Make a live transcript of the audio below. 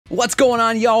What's going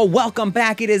on, y'all? Welcome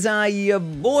back. It is I, your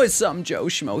boy, Some Joe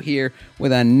Schmo here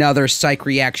with another Psych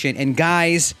reaction. And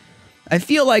guys, I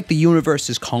feel like the universe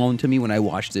is calling to me when I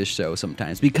watch this show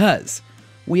sometimes because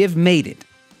we have made it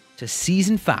to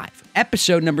Season 5,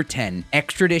 Episode number 10,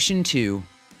 Extradition 2,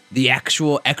 the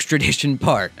actual Extradition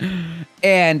part.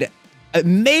 And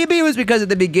maybe it was because at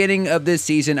the beginning of this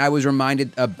season, I was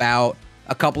reminded about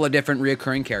a couple of different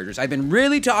reoccurring characters. I've been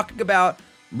really talking about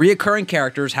reoccurring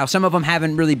characters, how some of them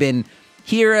haven't really been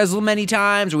here as many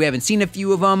times, or we haven't seen a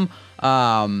few of them.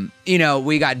 You know,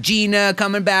 we got Gina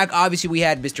coming back. Obviously, we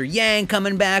had Mr. Yang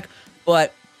coming back.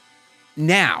 But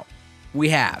now we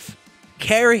have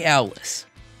Carrie Ellis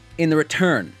in the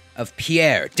return of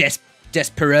Pierre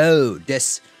Desperado.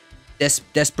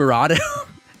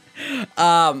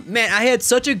 Man, I had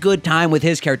such a good time with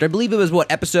his character. I believe it was,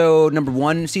 what, episode number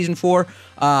 1, season 4?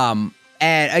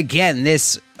 And again,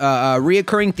 this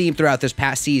reoccurring theme throughout this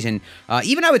past season,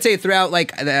 even I would say throughout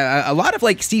like a lot of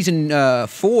like season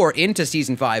 4 into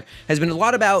season 5, has been a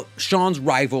lot about Sean's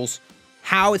rivals,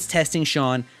 how it's testing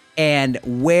Sean, and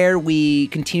where we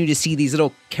continue to see these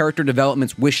little character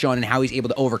developments with Sean and how he's able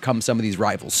to overcome some of these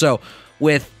rivals. So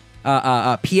with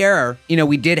Pierre, you know,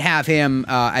 we did have him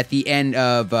at the end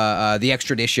of the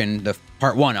Extradition, the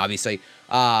part 1, obviously,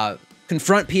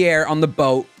 confront Pierre on the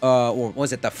boat, or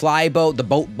was it the fly boat, the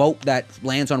boat that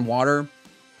lands on water,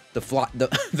 the fly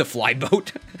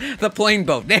boat, the plane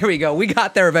boat. There we go. We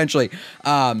got there eventually.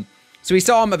 So we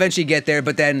saw him eventually get there,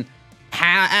 but then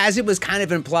as it was kind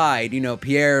of implied, you know,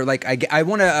 Pierre, like I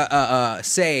want to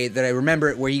say that I remember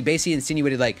it where he basically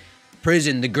insinuated like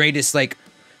prison, the greatest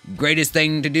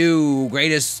thing to do,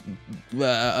 greatest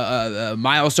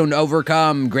milestone to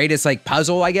overcome, greatest like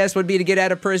puzzle, I guess, would be to get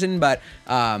out of prison. But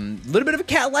a little bit of a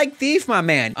cat-like thief, my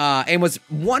man, and was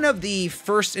one of the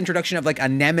first introduction of like a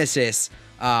nemesis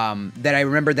that I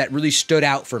remember that really stood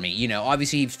out for me. You know,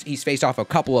 obviously he's faced off a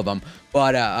couple of them,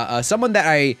 but someone that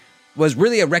I was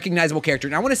really a recognizable character.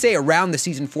 And I want to say around the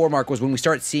season 4 mark was when we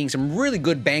started seeing some really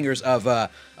good bangers of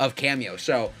cameos.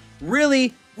 So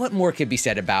really, what more could be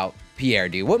said about Pierre,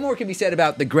 dude? What more can be said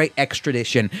about the great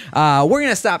Extradition? We're going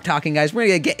to stop talking, guys. We're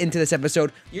going to get into this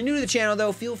episode. You're new to the channel,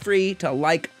 though. Feel free to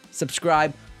like,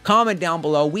 subscribe, comment down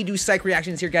below. We do Psych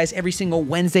reactions here, guys, every single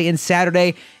Wednesday and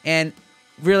Saturday. And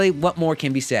really, what more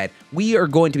can be said? We are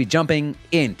going to be jumping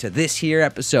into this here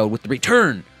episode with the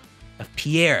return of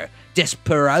Pierre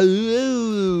Desperado.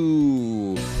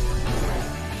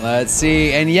 Let's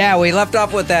see. And yeah, we left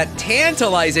off with that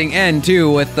tantalizing end,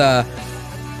 too, with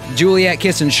Juliet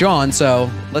kissing Sean,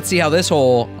 so let's see how this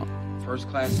whole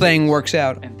first-class thing works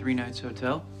out. And 3 nights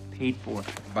hotel, paid for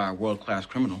by a world-class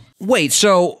criminal. Wait,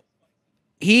 so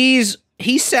he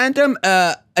sent him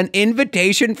an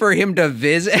invitation for him to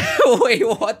visit? Wait,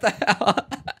 what the hell?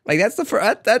 Like that's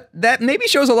that maybe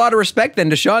shows a lot of respect then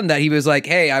to Sean that he was like,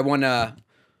 hey, I want you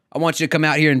to come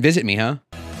out here and visit me, huh?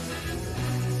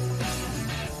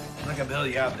 I can bail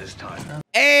you out this time.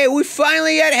 Hey, we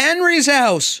finally at Henry's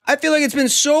house. I feel like it's been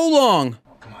so long.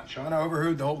 Oh, come on, Sean. I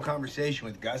overheard the whole conversation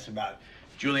with Gus about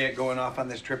Juliet going off on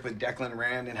this trip with Declan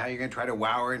Rand and how you're gonna try to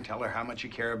wow her and tell her how much you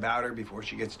care about her before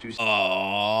she gets too.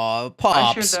 Oh, Pops.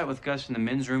 I shared that with Gus in the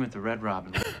men's room at the Red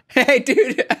Robin. Hey,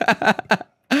 dude.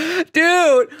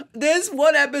 Dude, this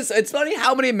one episode, it's funny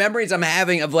how many memories I'm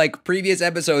having of like previous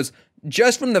episodes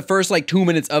just from the first like 2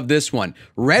 minutes of this one.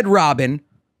 Red Robin,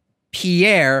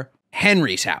 Pierre,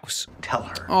 Henry's house. Tell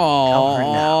her. Aww. Tell her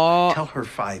now. Tell her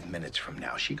 5 minutes from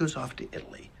now. She goes off to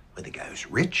Italy with a guy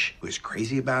who's rich, who's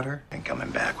crazy about her, and coming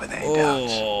back with any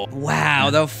doubts. Wow,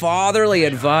 the fatherly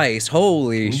advice.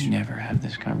 Holy We never have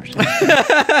this conversation.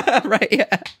 Right,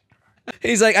 yeah.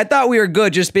 He's like, I thought we were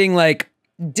good just being like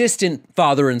distant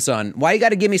father and son. Why you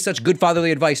gotta give me such good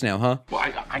fatherly advice now, huh?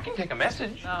 Well, I can take a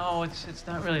message. No, it's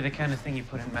not really the kind of thing you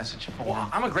put in a message for. Well,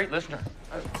 I'm a great listener.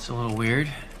 It's a little weird,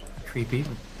 creepy,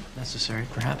 but necessary,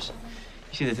 perhaps.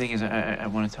 You see, the thing is, I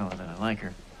want to tell her that I like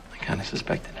her. I kind of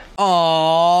suspected.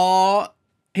 Aww.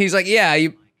 He's like, yeah,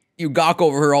 you gawk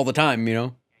over her all the time, you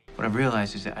know? What I've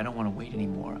realized is that I don't want to wait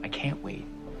anymore. I can't wait.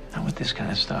 Not with this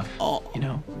kind of stuff, you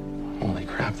know? Holy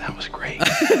crap, that was great.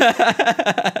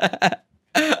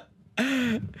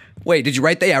 Wait, did you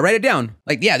write that? Yeah, write it down.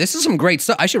 Like, yeah, this is some great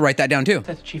stuff. I should write that down, too.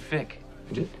 That's Chief Vic.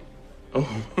 You did?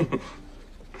 Oh.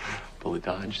 Fully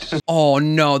dodged. Oh,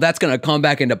 no, that's gonna come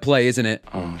back into play, isn't it?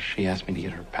 Oh, she asked me to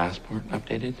get her passport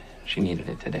updated. She needed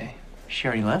it today. She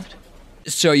already left?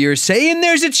 So you're saying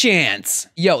there's a chance.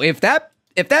 Yo, if that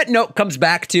note comes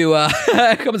back to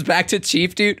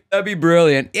Chief, dude, that'd be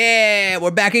brilliant. Yeah,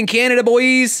 we're back in Canada,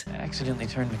 boys. I accidentally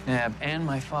turned McNabb and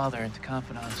my father into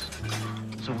confidants.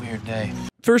 It's a weird day.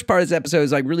 First part of this episode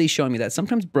is like really showing me that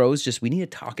sometimes bros we need to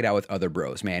talk it out with other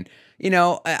bros, man. You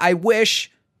know, I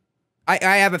wish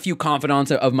I have a few confidants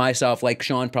of myself, like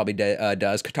Sean probably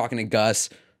does, talking to Gus,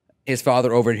 his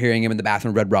father overhearing him in the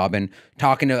bathroom, Red Robin,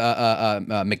 talking to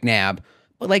McNabb.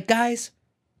 But like, guys,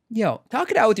 yo, talk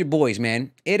it out with your boys,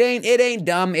 man. It ain't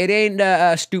dumb. It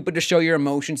ain't stupid to show your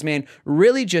emotions, man.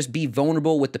 Really just be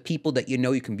vulnerable with the people that you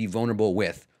know you can be vulnerable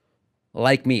with.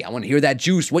 Like me. I want to hear that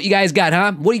juice. What you guys got,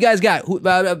 huh? What do you guys got?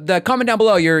 The comment down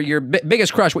below, your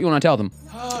biggest crush, what you want to tell them.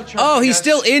 Oh, he's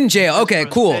still in jail. Okay,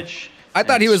 cool. I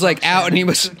thought he was like out and he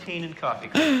was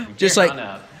just like,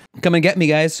 come and get me,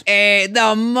 guys. Hey,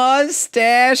 the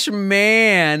mustache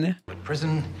man. In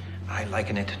prison, I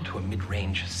liken it to a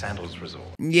mid-range sandals resort.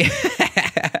 Yeah.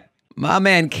 My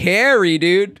man Carrie,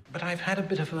 dude. But I've had a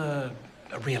bit of a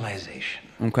realization.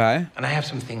 Okay. And I have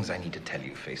some things I need to tell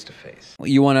you face to face.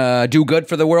 You want to do good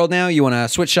for the world now? You want to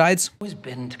switch sides? I've always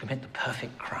been to commit the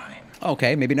perfect crime.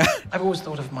 Okay, maybe not. I've always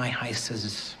thought of my heist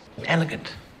as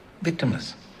elegant,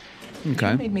 victimless.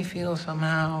 Okay. It made me feel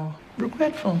somehow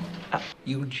regretful.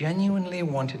 You genuinely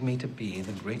wanted me to be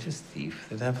the greatest thief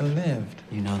that ever lived.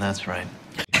 You know that's right.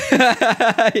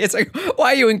 It's like,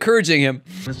 why are you encouraging him?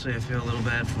 Honestly, I feel a little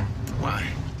bad for him. Why?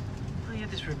 Well, he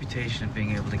had this reputation of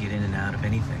being able to get in and out of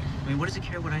anything. I mean, what does he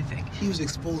care what I think? He was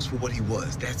exposed for what he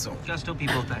was, that's all. Gus, don't be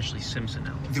both Ashley Simpson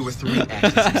now. There were 3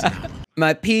 actors in this album.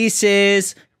 My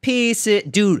pieces.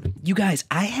 Dude, you guys,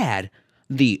 I had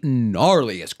the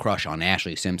gnarliest crush on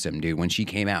Ashley Simpson, dude, when she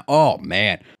came out. Oh,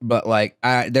 man. But, like,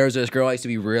 there was this girl I used to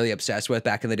be really obsessed with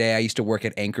back in the day. I used to work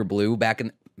at Anchor Blue back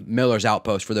in Miller's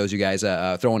Outpost, for those of you guys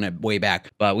throwing it way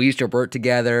back. But we used to work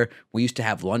together. We used to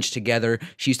have lunch together.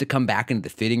 She used to come back into the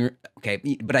fitting room. Okay,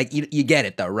 but you get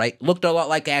it, though, right? Looked a lot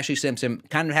like Ashley Simpson.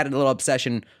 Kind of had a little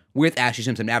obsession with Ashley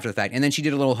Simpson after the fact. And then she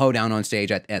did a little hoedown on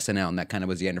stage at SNL, and that kind of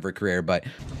was the end of her career. But,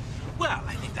 Well,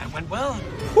 I think that went well.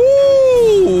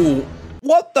 ooh,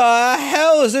 what the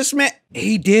hell is this man?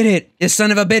 He did it. You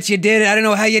son of a bitch, you did it. I don't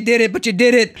know how you did it, but you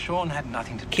did it. Sean had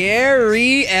nothing to do.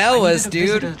 Carrie Ellis, I needed a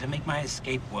dude. visitor to make my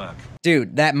escape work.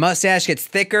 Dude, that mustache gets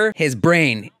thicker, his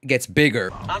brain gets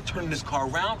bigger. I'm turning this car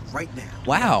around right now. If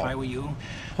I Wow. were you,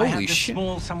 Holy I have this shit.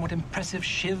 small, somewhat impressive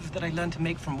shiv that I learned to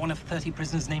make from one of 30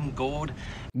 prisoners named Gord.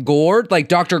 Gord, like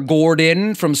Dr.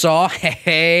 Gordon from Saw.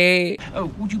 Hey. Oh,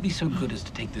 would you be so good as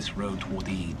to take this road toward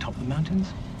the top of the mountains?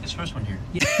 This first one here.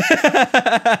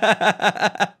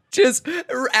 Just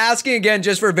asking again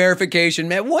just for verification,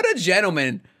 man. What a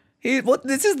gentleman.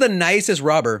 This is the nicest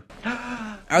robber.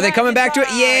 Are they coming back to it?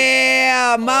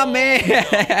 Yeah, my man.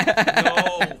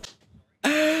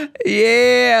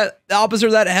 Yeah, the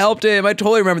officer that helped him. I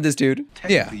totally remember this dude.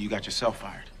 Yeah. You got yourself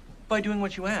fired. By doing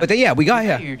what you asked. But then, yeah, we got, You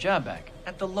yeah. got your job back.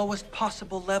 At the lowest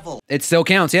possible level. It still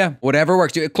counts, yeah. Whatever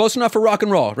works. Dude, close enough for rock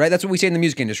and roll, right? That's what we say in the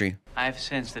music industry. I've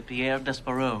sensed that Pierre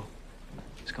Despereau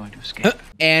is going to escape.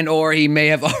 And or he may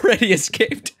have already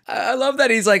escaped. I love that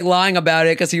he's like lying about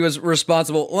it because he was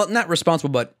responsible. Well, not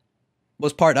responsible, but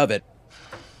was part of it.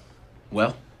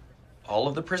 Well, all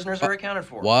of the prisoners are accounted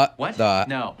for. What? What? The?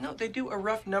 No. No, they do a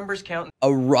rough numbers count.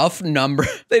 A rough number.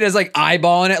 They just like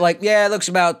eyeballing it like, yeah, it looks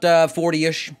about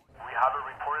 40-ish. We have a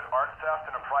reported art theft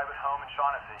in a private home in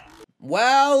Shaughnessy.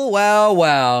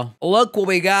 Well. Look what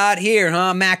we got here,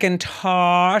 huh,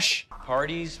 Macintosh?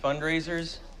 Parties,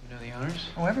 fundraisers. You know the owners?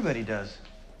 Oh, everybody does.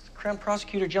 It's Crown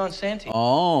Prosecutor John Santee,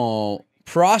 Oh,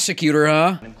 prosecutor,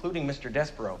 huh? including Mr.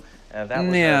 Despereau. That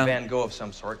was Yeah. a Van Gogh of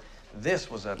some sort.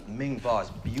 This was a Ming Ba's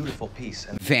beautiful piece.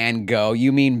 And Van Gogh.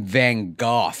 You mean Van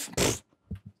Gogh. Pfft.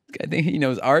 I think he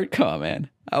knows art. Come on, man.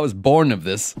 I was born of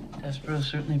this. Despereau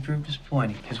certainly proved his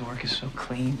point. His work is so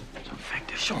clean, so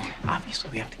effective. Sure.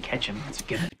 Obviously, we have to catch him. Let's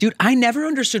get it. Dude, I never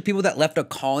understood people that left a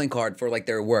calling card for like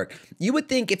their work. You would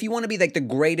think if you want to be like the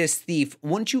greatest thief,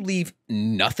 wouldn't you leave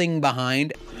nothing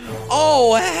behind?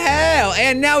 Oh, hell.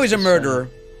 And now he's a murderer.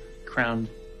 Crown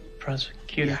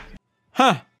prosecutor.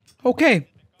 Huh. Okay.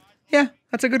 Yeah,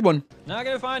 that's a good one. Not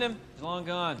gonna find him. He's long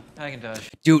gone. Macintosh.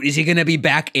 Dude, is he gonna be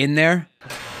back in there?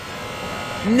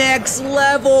 Next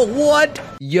level, what?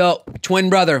 Yo, twin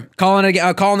brother, calling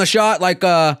the shot like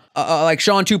Sean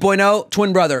 2.0,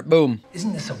 twin brother, boom.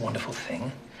 Isn't this a wonderful thing?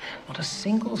 Not a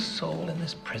single soul in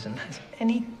this prison has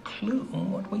any clue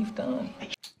what we've done.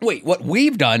 Wait, what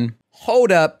we've done?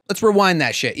 Hold up, let's rewind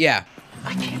that shit, yeah.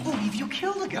 I can't believe you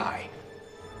killed a guy.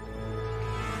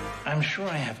 I'm sure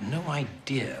I have no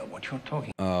idea what you're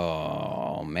talking about.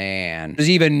 Oh, man. Does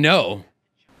he even know?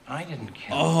 I didn't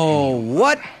kill Oh,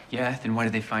 what? Yeah, then why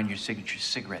did they find your signature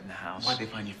cigarette in the house? Why'd they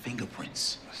find your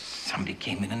fingerprints? Somebody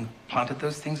came in and planted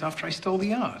those things after I stole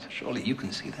the art. Surely you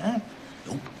can see that.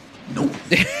 Nope. Nope.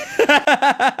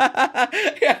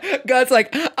 Yeah, Gus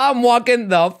like, I'm walking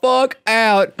the fuck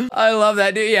out. I love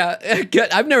that dude. Yeah,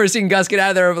 I've never seen Gus get out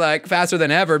of there like faster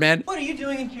than ever, man. What are you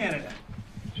doing in Canada?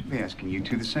 Should be asking you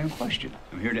two the same question.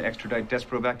 I'm here to extradite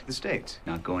Despero back to the States.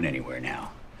 Not going anywhere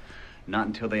now. Not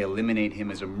until they eliminate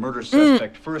him as a murder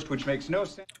suspect first, which makes no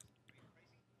sense.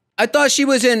 I thought she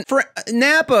was in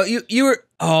Napa. You were.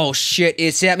 Oh shit!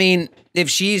 I mean, if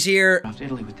she's here. Off to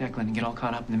Italy with Declan and get all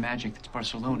caught up in the magic that's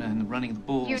Barcelona and the running of the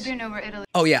Bulls. You do know where Italy.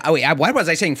 Oh yeah. Oh wait. Why was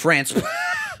I saying France?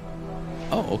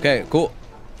 Oh okay. Cool.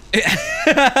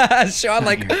 Sean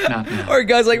like, or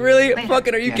Gus like, really?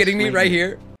 Fucking, are you kidding me? Right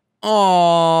here.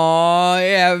 Oh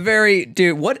yeah. Very,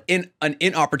 dude. What an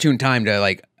inopportune time to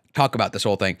like talk about this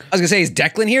whole thing. I was gonna say, is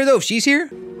Declan here though? If she's here.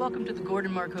 Welcome to the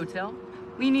Gordon Mark Hotel.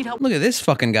 We need help. Look at this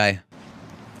fucking guy.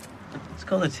 It's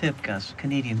called a tip, Gus.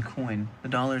 Canadian coin. The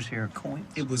dollars here are coins.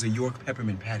 It was a York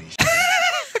peppermint patty.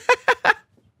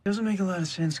 Doesn't make a lot of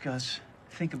sense, Gus.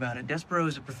 Think about it. Despero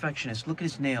is a perfectionist. Look at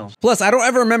his nails. Plus, I don't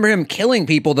ever remember him killing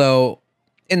people though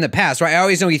in the past, right? I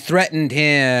always know he threatened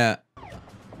him.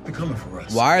 They're coming for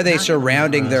us. Why are they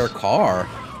surrounding their car?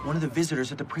 One of the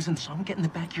visitors at the prison saw him get in the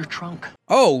back of your trunk.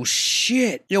 Oh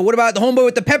shit! Yo, what about the homeboy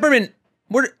with the peppermint?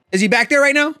 Where is he back there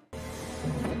right now?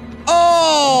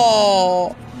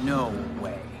 Oh! No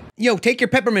way. Yo, take your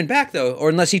peppermint back though, or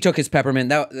unless he took his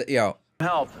peppermint. Yo.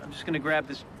 Help! I'm just gonna grab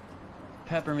this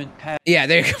peppermint pad. Yeah,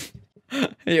 there you go.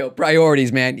 Yo,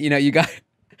 priorities, man. You know, you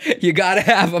gotta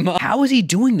have them. How is he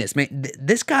doing this, man?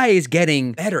 This guy is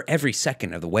getting better every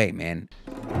second of the way, man.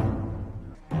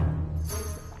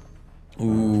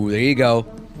 Ooh, there you go.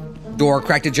 Door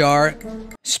cracked ajar.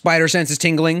 Spider sense is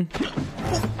tingling.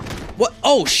 What?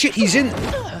 Oh shit, he's in.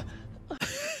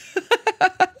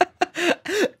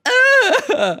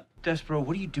 Despero,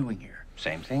 what are you doing here?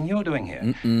 Same thing you're doing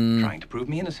here. Trying to prove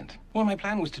me innocent. Well, my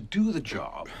plan was to do the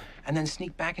job and then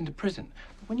sneak back into prison.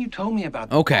 But when you told me about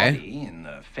the body and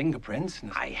the fingerprints,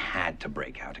 I had to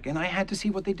break out again. I had to see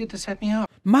what they did to set me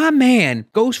up. My man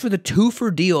goes for the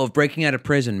 2-for deal of breaking out of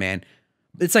prison, man.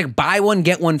 It's like buy one,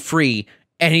 get one free.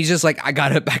 And he's just like, I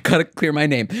gotta clear my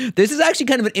name. This is actually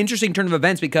kind of an interesting turn of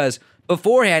events because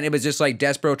beforehand it was just like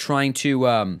Despero trying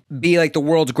to be like the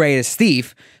world's greatest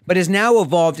thief, but has now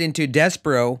evolved into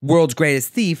Despero, world's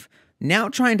greatest thief, now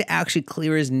trying to actually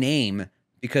clear his name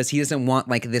because he doesn't want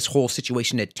like this whole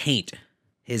situation to taint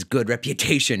his good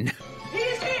reputation. He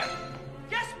is here!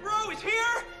 Despero is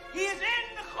here! He is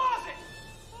in the closet!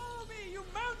 Follow me, you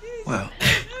mounties! Well,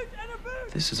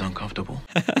 this is uncomfortable.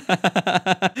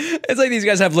 It's like these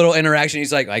guys have little interaction.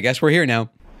 He's like, I guess we're here now.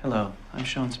 Hello, I'm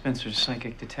Sean Spencer,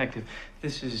 psychic detective.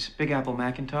 This is Big Apple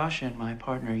Macintosh and my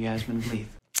partner, Yasmin Bleeth.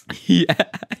 Yeah,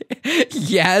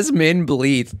 Yasmin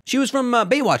Bleeth. She was from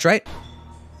Baywatch, right?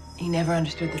 He never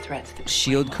understood the threats.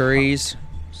 Shield couriers.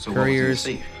 So couriers. what was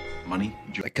in the safe? Money?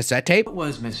 Like cassette tape? What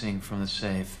was missing from the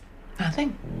safe?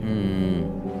 Nothing.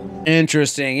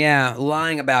 Interesting, yeah.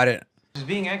 Lying about it. He's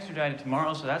being extradited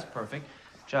tomorrow, so that's perfect.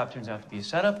 Job turns out to be a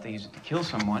setup. They use it to kill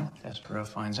someone. Despero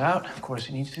finds out. Of course,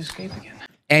 he needs to escape again.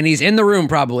 And he's in the room,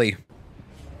 probably.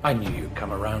 I knew you'd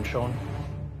come around, Sean.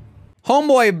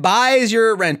 Homeboy buys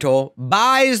your rental,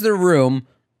 buys the room,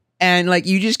 and like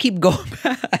you just keep going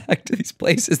back to these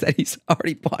places that he's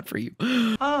already bought for you.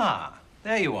 Ah,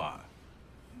 there you are.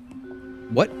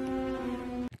 What?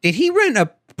 Did he rent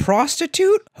a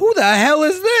prostitute? Who the hell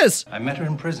is this? I met her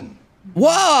in prison.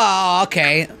 Whoa,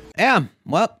 okay. Yeah,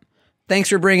 well, thanks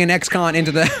for bringing ex-con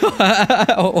into the...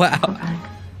 Oh, wow.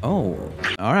 Oh,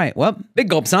 all right. Well, big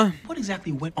gulps, huh? What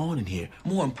exactly went on in here?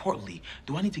 More importantly,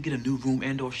 do I need to get a new room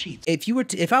and/or sheets?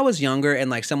 If I was younger and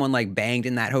like someone like banged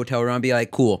in that hotel room, I'd be like,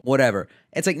 cool, whatever.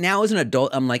 It's like now as an adult,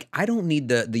 I'm like, I don't need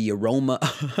the aroma.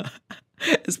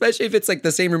 Especially if it's like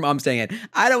the same room I'm staying in.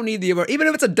 I don't need the aroma. Even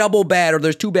if it's a double bed or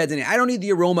there's 2 beds in it, I don't need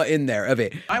the aroma in there of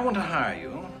it. I want to hire you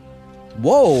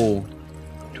Whoa.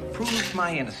 to prove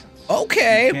my innocence.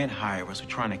 Okay. You can't hire us. We're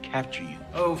trying to capture you.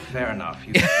 Oh, fair enough.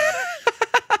 You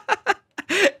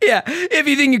Yeah, if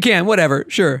you think you can, whatever,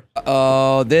 sure.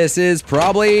 Oh, this is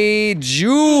probably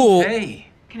Jewel. Hey.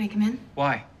 Can I come in?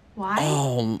 Why? Why?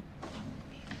 Oh.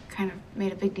 Kind of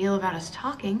made a big deal about us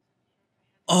talking.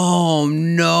 Oh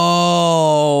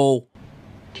no.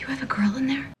 Do you have a girl in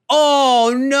there?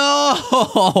 Oh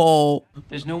no.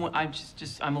 There's no one.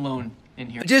 I'm alone in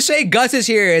here. Just say Gus is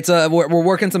here. It's we're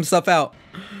working some stuff out.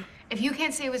 If you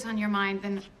can't say what's on your mind,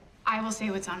 then I will say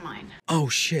what's on mine. Oh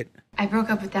shit. I broke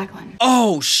up with Declan.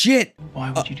 Oh shit.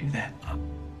 Why would you do that?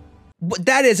 But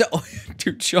that is,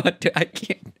 dude, Sean, I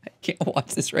can't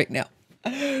watch this right now.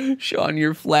 Sean,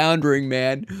 you're floundering,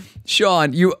 man.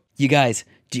 Sean, you guys,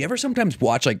 do you ever sometimes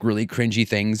watch like really cringy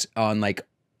things on like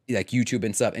like YouTube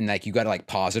and stuff, and like you gotta like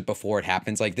pause it before it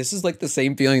happens. Like this is like the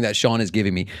same feeling that Sean is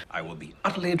giving me. I will be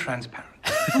utterly transparent.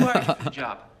 Who are you for the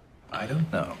job? I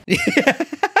don't know.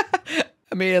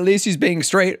 I mean, at least he's being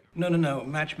straight. No.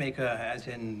 Matchmaker as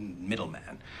in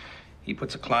middleman. He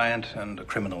puts a client and a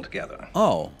criminal together.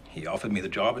 Oh. He offered me the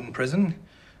job in prison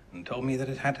and told me that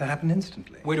it had to happen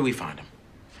instantly. Where do we find him?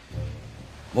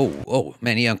 Oh,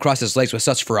 man, he uncrossed his legs with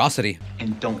such ferocity.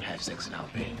 And don't have sex in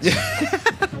Alabama.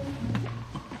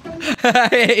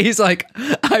 He's like,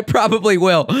 I probably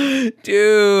will.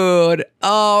 Dude.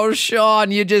 Oh,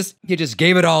 Sean, you just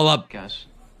gave it all up. Gus,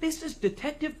 This is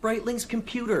Detective Breitling's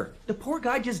computer. The poor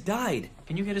guy just died.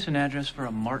 can you get us an address for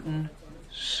a Martin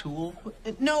Sewell?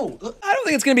 No. I don't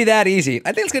think it's gonna be that easy.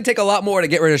 I think it's gonna take a lot more to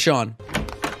get rid of Sean.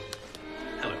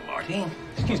 Hello, Marty.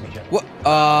 Excuse me, gentlemen. What?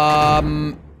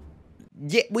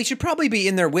 Yeah, we should probably be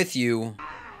in there with you.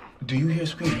 Do you hear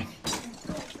screaming?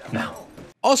 No.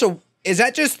 Also, is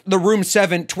that just the room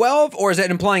 712, or is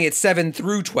that implying it's 7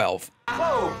 through 12?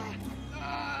 Whoa!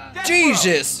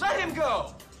 Jesus! Let him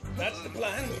go! That's the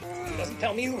plan. He doesn't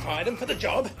tell me who hired him for the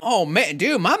job. Oh man,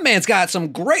 dude, my man's got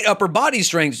some great upper body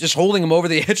strength just holding him over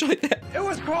the edge like that. It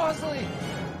was Crosley.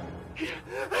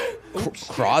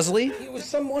 Crosley? He was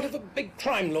somewhat of a big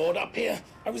crime lord up here.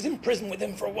 I was in prison with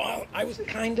him for a while. I was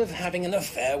kind of having an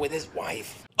affair with his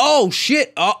wife. Oh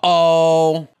shit,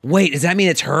 uh-oh. Wait, does that mean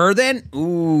it's her then?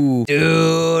 Ooh,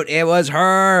 dude, it was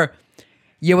her.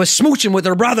 You was smooching with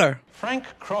her brother. Frank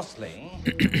Crossley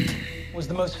was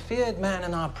the most feared man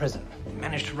in our prison. He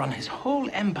managed to run his whole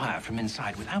empire from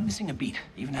inside without missing a beat.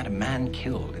 Even had a man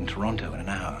killed in Toronto in an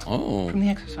hour. Oh. From the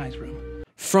exercise room.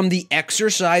 From the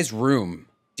exercise room.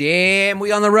 Damn,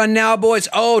 we on the run now, boys.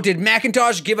 Oh, did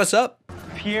McIntosh give us up?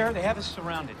 Pierre, they have us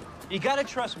surrounded. You gotta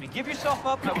trust me. Give yourself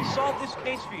up and I will solve this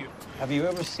case for you. Have you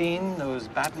ever seen those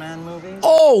Batman movies?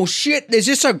 Oh shit, there's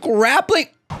just a grappling.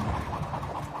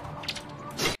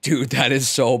 Dude, that is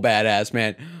so badass,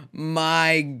 man.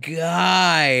 My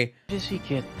guy. Where does he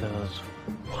get those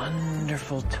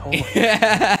wonderful toys?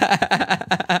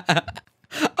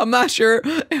 I'm not sure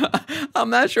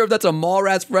if that's a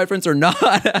Mallrats reference or not.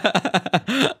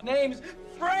 Name's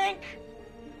Frank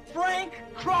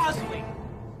Crossley.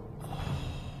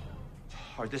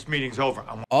 All right, this meeting's over.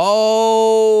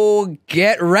 Oh,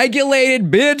 get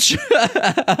regulated, bitch.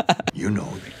 You know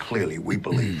that clearly we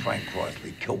believe Frank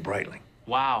Crossley killed Breitling.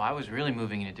 Wow, I was really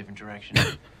moving in a different direction.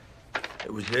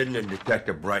 It was hidden in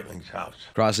Detective Breitling's house.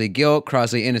 Crossley guilt,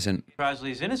 Crossley innocent.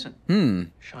 Crosley's innocent.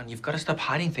 Sean, you've got to stop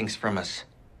hiding things from us.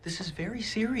 This is very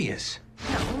serious.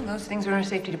 No, those things are in a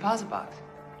safety deposit box.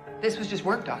 This was just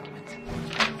work documents.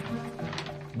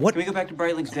 What? Can we go back to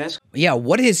Breitling's desk? Yeah,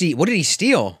 what did he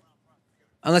steal?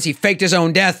 Unless he faked his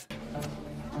own death.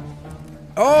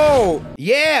 Oh,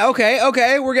 yeah,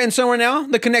 okay, we're getting somewhere now.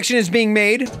 The connection is being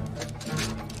made.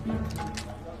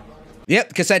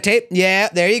 Yep, cassette tape. Yeah,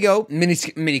 there you go.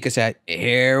 Mini cassette.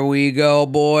 Here we go,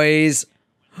 boys.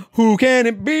 Who can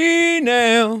it be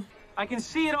now? I can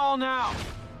see it all now.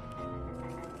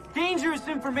 Dangerous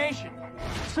information.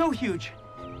 So huge,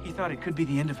 he thought it could be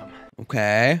the end of him.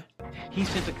 Okay. He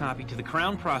sent a copy to the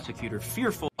Crown Prosecutor,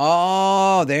 fearful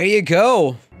Oh, there you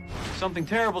go. something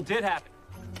terrible did happen.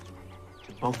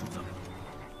 To both of them.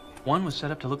 One was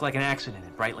set up to look like an accident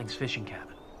at Breitling's fishing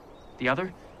cabin. The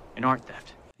other, an art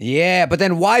theft. Yeah, but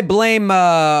then why blame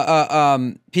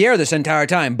Pierre this entire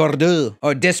time? Bordeaux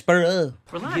or Despereux?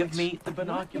 Relax. Give me the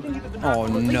binoculars. Oh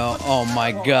no! Oh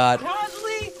my God!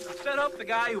 Crosley set up the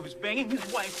guy who was banging his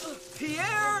wife,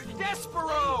 Pierre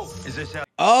Despereaux. Is this how?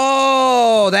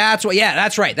 Oh, that's what. Yeah,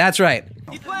 that's right. That's right.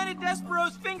 He planted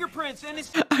Despereaux's fingerprints and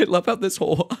his. I love how this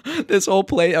whole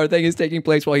play or thing is taking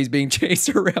place while he's being chased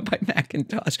around by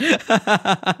Macintosh.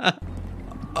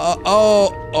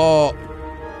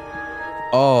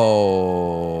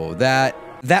 Oh, that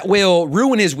will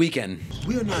ruin his weekend.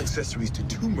 We are now accessories to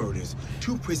 2 murders,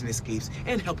 2 prison escapes,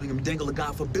 and helping him dangle a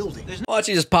guy for building. Watch,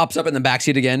 he just pops up in the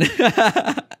backseat again.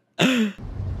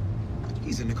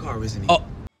 He's in the car, isn't he? Oh,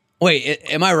 wait,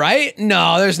 am I right?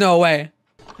 No, there's no way.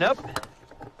 Nope.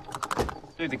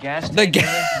 Through the gas tank. The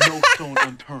gas. No stone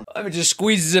unturned. It just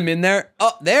squeezes him in there.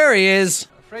 Oh, there he is.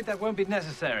 Afraid that won't be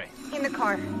necessary. In the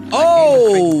car.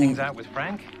 Oh, Things out with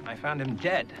Frank. I found him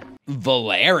dead.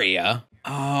 Valeria.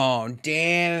 Oh,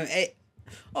 damn.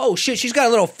 Oh, shit, she's got a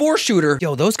little 4-shooter.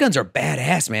 Yo, those guns are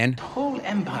badass, man. Whole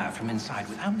empire from inside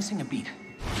without missing a beat.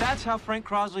 That's how Frank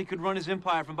Crossley could run his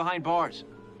empire from behind bars.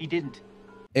 He didn't.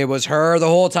 It was her the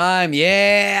whole time.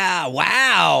 Yeah,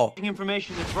 wow.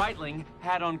 Information that Breitling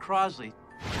had on Crossley.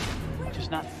 Just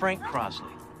not Frank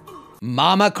Crossley.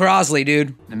 Mama Crosley, dude.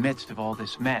 In the midst of all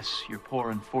this mess, your poor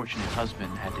unfortunate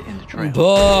husband had to end the trail.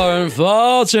 Poor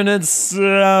unfortunate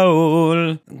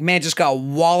soul. Man just got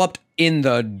walloped in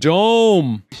the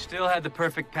dome. You still had the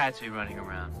perfect patsy running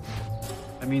around.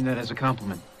 I mean that as a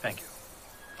compliment. Thank you.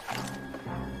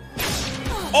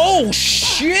 Oh,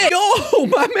 shit. Yo,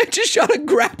 my man just shot a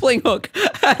grappling hook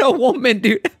at a woman,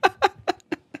 dude.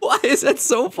 Why is that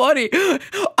so funny?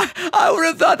 I would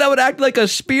have thought that would act like a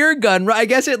spear gun, right? I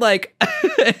guess it like,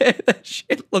 that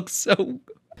shit looks so...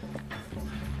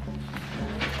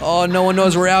 Oh, no one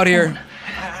knows we're out here.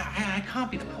 I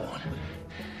can't be the pawn.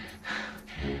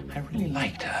 I really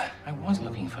liked her. I was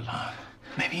looking for love.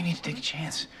 Maybe you need to take a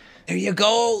chance. There you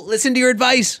go. Listen to your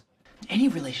advice. Any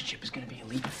relationship is going to be a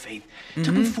leap of faith. It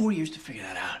took me 4 years to figure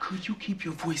that out. Could you keep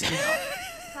your voice down?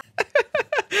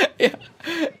 Yeah.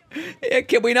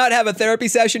 Can we not have a therapy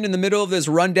session in the middle of this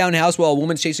rundown house while a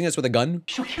woman's chasing us with a gun?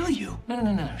 She'll kill you.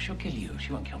 No. She'll kill you.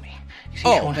 She won't kill me. You see,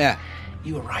 Oh, Sean, yeah.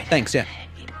 You were right. Thanks, yeah.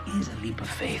 It is a leap of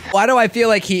faith. Why do I feel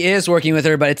like he is working with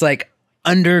her, but it's like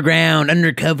underground,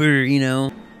 undercover, you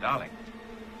know? Darling,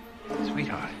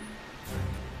 sweetheart,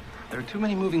 there are too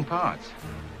many moving parts.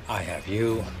 I have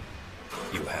you.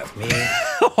 You have me.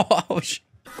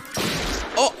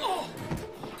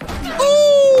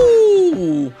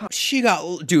 Oh, she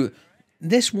got, dude,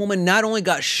 this woman not only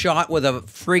got shot with a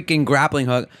freaking grappling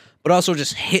hook, but also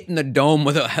just hit in the dome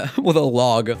with a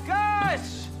log.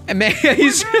 Gus! And man,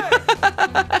 he's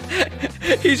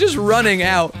he's just running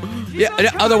out. Yeah,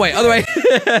 other way.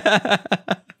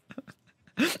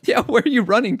 Yeah, where are you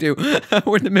running to?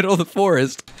 We're in the middle of the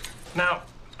forest. Now,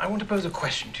 I want to pose a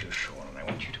question to you, Sean, and I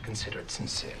want you to consider it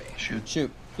sincerely.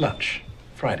 Shoot. Lunch,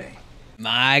 Friday.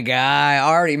 My guy,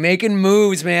 already making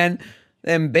moves, man.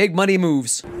 Them big money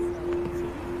moves.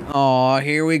 Oh,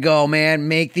 here we go, man.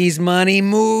 Make these money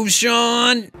moves,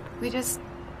 Sean.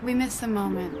 We miss the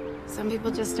moment. Some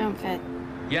people just don't fit.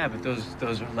 Yeah, but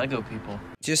those are Lego people.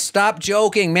 Just stop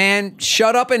joking, man.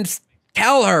 Shut up and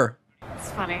tell her.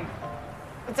 It's funny.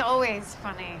 It's always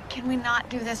funny. Can we not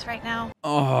do this right now?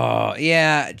 Oh,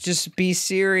 yeah. Just be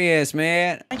serious,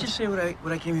 man. Can I just say what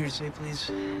I came here to say, please?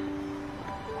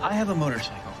 I have a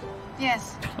motorcycle.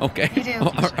 Yes. Okay. You do.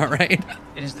 All right.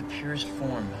 It is the purest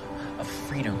form of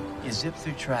freedom. You zip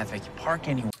through traffic, you park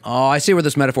anywhere. Oh, I see where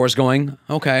this metaphor is going.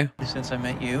 Okay. Since I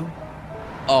met you,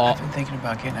 Oh. I've been thinking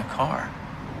about getting a car.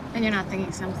 And you're not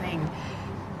thinking something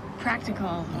practical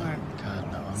or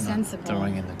God, no, I'm sensible. not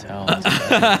throwing in the towel.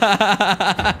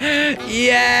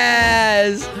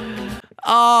 Yes.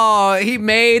 Oh, he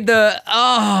made the,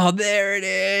 oh, there it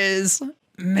is.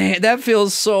 Man, that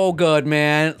feels so good,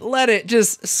 man. Let it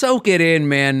just soak it in,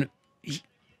 man.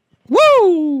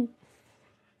 Woo!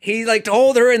 He like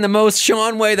told her in the most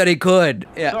Sean way that he could.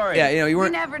 Yeah, Sorry. yeah, you know, you We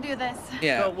weren't. never do this.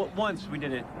 Yeah. So, once we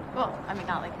did it. Well, I mean,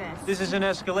 not like this. This is an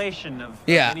escalation of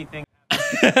Yeah. anything.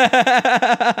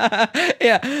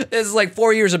 Yeah, this is like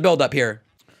 4 years of buildup here.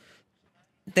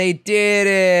 They did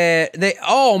it.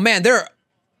 Oh man, they're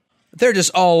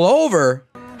just all over.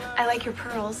 I like your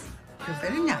pearls. You're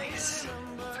very nice.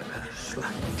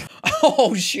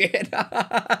 Oh shit.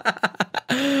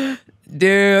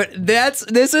 Dude,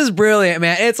 this is brilliant,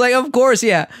 man. It's like, of course,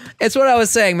 yeah. It's what I was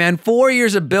saying, man. 4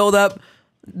 years of buildup.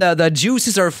 The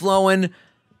juices are flowing.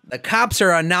 The cops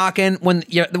are a knocking. When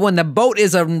the boat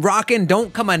is a rocking,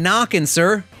 don't come a knocking,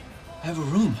 sir. I have a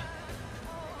room.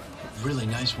 A really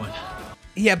nice one.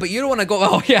 Yeah, but you don't want to go.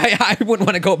 Oh, yeah, I wouldn't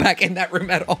want to go back in that room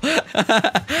at all.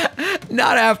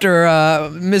 Not after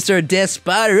Mr.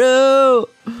 Desparo.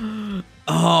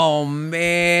 Oh,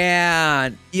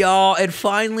 man. Y'all, it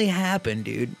finally happened,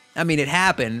 dude. I mean, it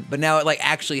happened, but now it, like,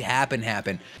 actually happened.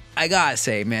 I gotta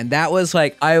say, man, that was,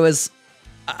 like, I was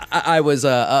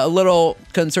a little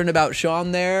concerned about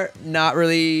Sean there. Not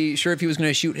really sure if he was going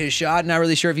to shoot his shot. Not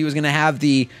really sure if he was going to have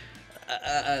the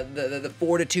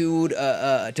fortitude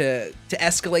to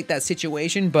escalate that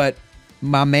situation. But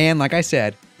my man, like I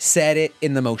said it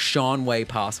in the most Sean way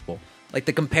possible. Like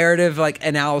the comparative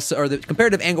analysis or the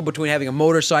comparative angle between having a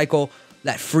motorcycle,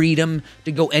 that freedom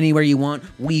to go anywhere you want,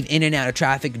 weave in and out of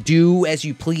traffic, do as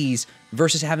you please,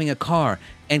 versus having a car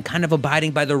and kind of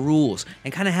abiding by the rules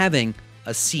and kind of having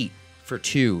a seat for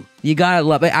two. You gotta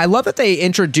love it. I love that they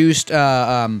introduced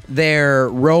their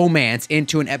romance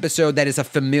into an episode that is a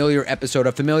familiar episode,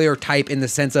 a familiar type in the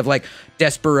sense of like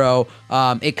Despero.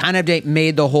 It kind of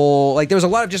made the whole, like there was a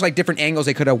lot of just like different angles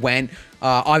they could have went.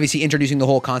 Obviously introducing the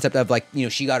whole concept of like, you know,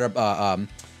 she got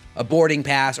a boarding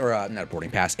pass or not a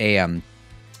boarding pass, a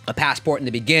passport in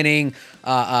the beginning,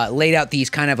 laid out these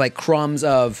kind of like crumbs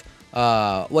of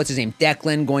what's his name,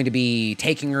 Declan, going to be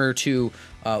taking her to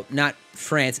not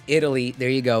France, Italy. There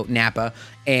you go, Napa.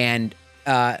 And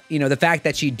you know, the fact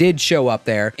that she did show up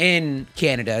there in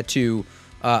Canada to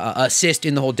assist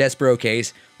in the whole Despero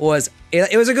case was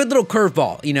it was a good little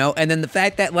curveball, you know. And then the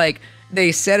fact that like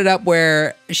they set it up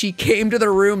where she came to the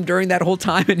room during that whole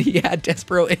time and he had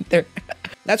Despero in there.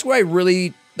 That's where I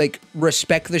really like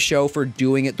respect the show for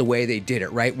doing it the way they did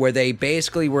it, right? Where they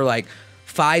basically were like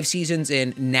 5 seasons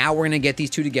in, now we're gonna get these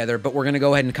two together, but we're gonna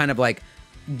go ahead and kind of like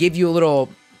give you a little,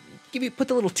 put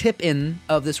the little tip in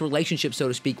of this relationship, so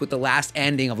to speak, with the last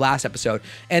ending of last episode,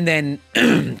 and then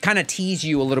kind of tease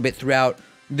you a little bit throughout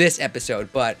this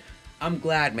episode. But I'm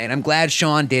glad, man. I'm glad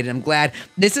Sean did it. I'm glad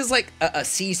this is like a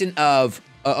season of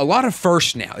a lot of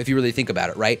firsts now, if you really think about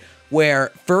it, right? Where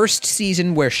first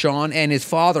season where Sean and his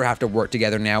father have to work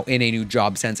together now in a new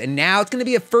job sense. And now it's going to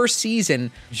be a first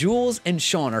season. Jules and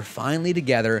Sean are finally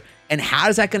together. And how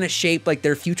is that going to shape like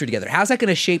their future together? How's that going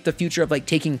to shape the future of like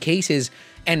taking cases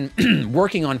and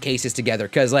working on cases together?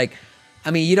 Because like,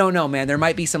 I mean, you don't know, man. There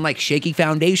might be some like shaky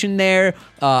foundation there.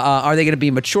 Are they going to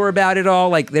be mature about it all?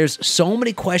 Like, there's so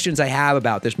many questions I have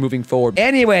about this moving forward.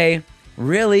 Anyway,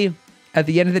 really, at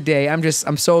the end of the day, I'm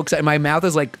so excited. My mouth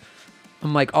is like,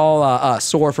 I'm like all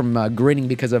sore from grinning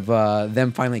because of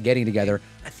them finally getting together.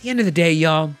 At the end of the day,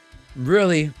 y'all,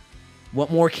 really,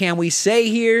 what more can we say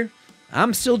here?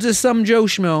 I'm still just some Joe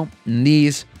Schmo, and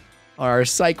these are our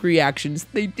psych reactions.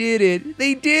 They did it.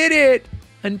 They did it.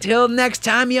 Until next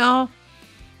time, y'all.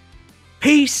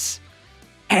 Peace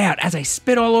out as I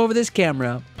spit all over this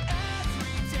camera.